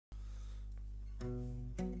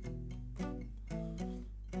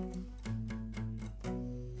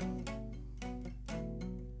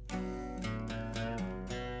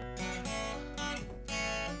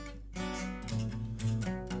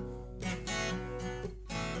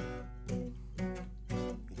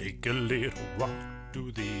Take a little walk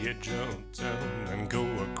to the edge of town and go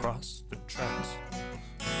across the tracks,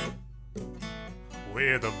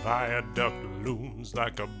 where the viaduct looms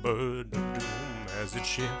like a bird of doom as it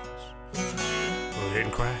shifts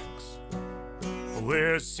and cracks,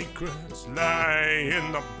 where secrets lie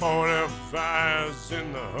in the border fires,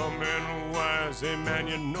 in the humming wires. Hey man,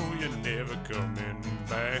 you know you're never coming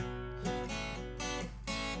back.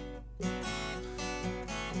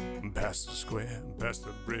 Past the square, past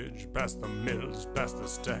the bridge, past the mills, past the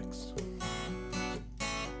stacks.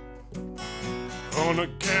 On a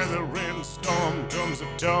gathering storm comes a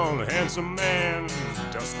tall, handsome man,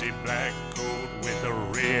 dusty black coat with a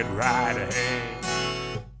red right hand.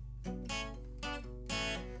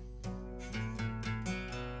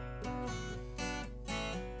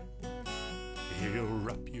 He'll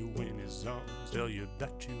wrap you in his arms, tell you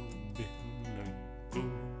that you've been a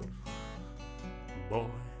good boy.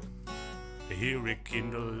 He'll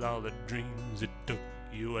rekindle all the dreams it took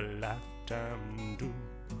you a lifetime to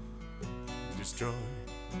destroy.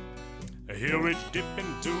 He'll reach deep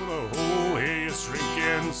into the hole, hear your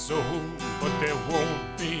shrinking soul, but there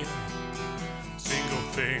won't be a single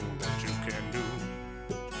thing that you can do.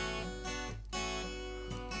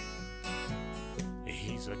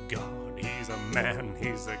 He's a god, he's a man,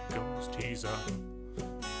 he's a ghost, he's a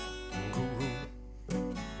guru.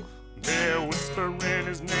 They're whispering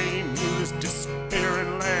his name through this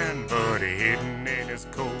despairing land, but hidden in his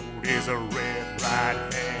coat is a red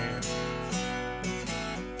right hand.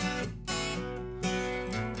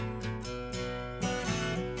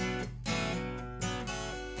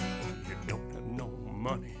 You don't have no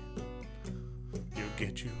money, you'll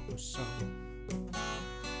get you some.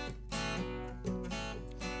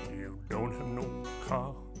 You don't have no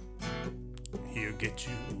car, he'll get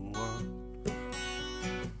you one.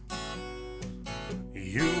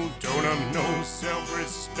 You don't have no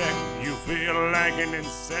self-respect, you feel like an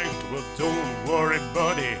insect. Well, don't worry,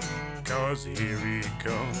 buddy, 'cause here he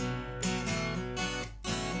comes.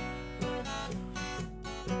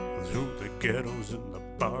 Through the ghettos and the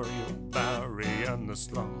barrio and the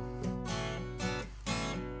slum,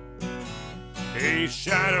 a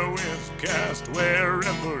shadow is cast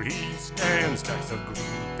wherever he stands. Stacks of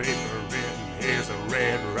green paper in his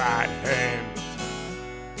red right hand.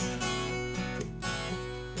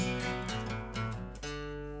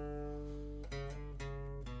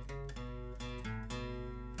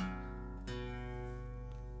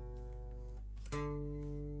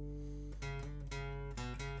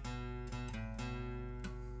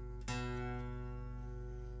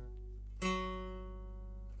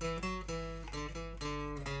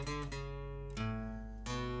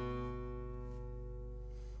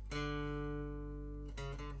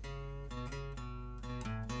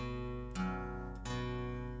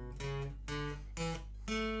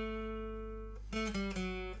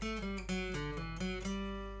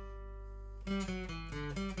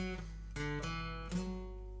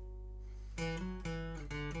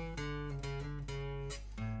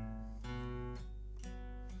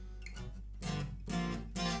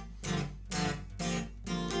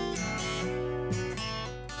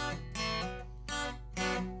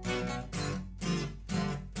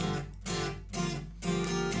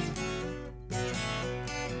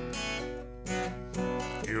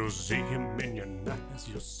 You'll see him in your nights,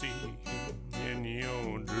 you'll see him in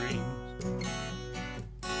your dreams.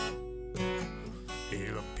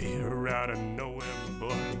 He'll appear out of nowhere,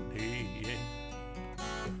 but he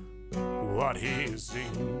ain't what he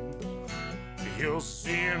seems. You'll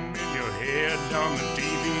see him in your head on the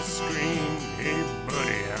TV screen. Hey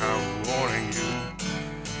buddy, I'm warning you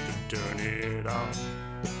to turn it off.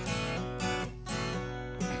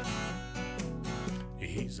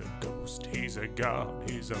 He's a ghost, he's a god,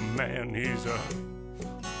 he's a man, he's a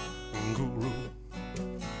guru.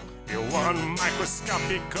 You're one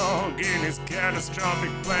microscopic cog in his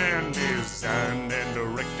catastrophic plan, designed and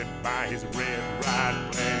directed by his red right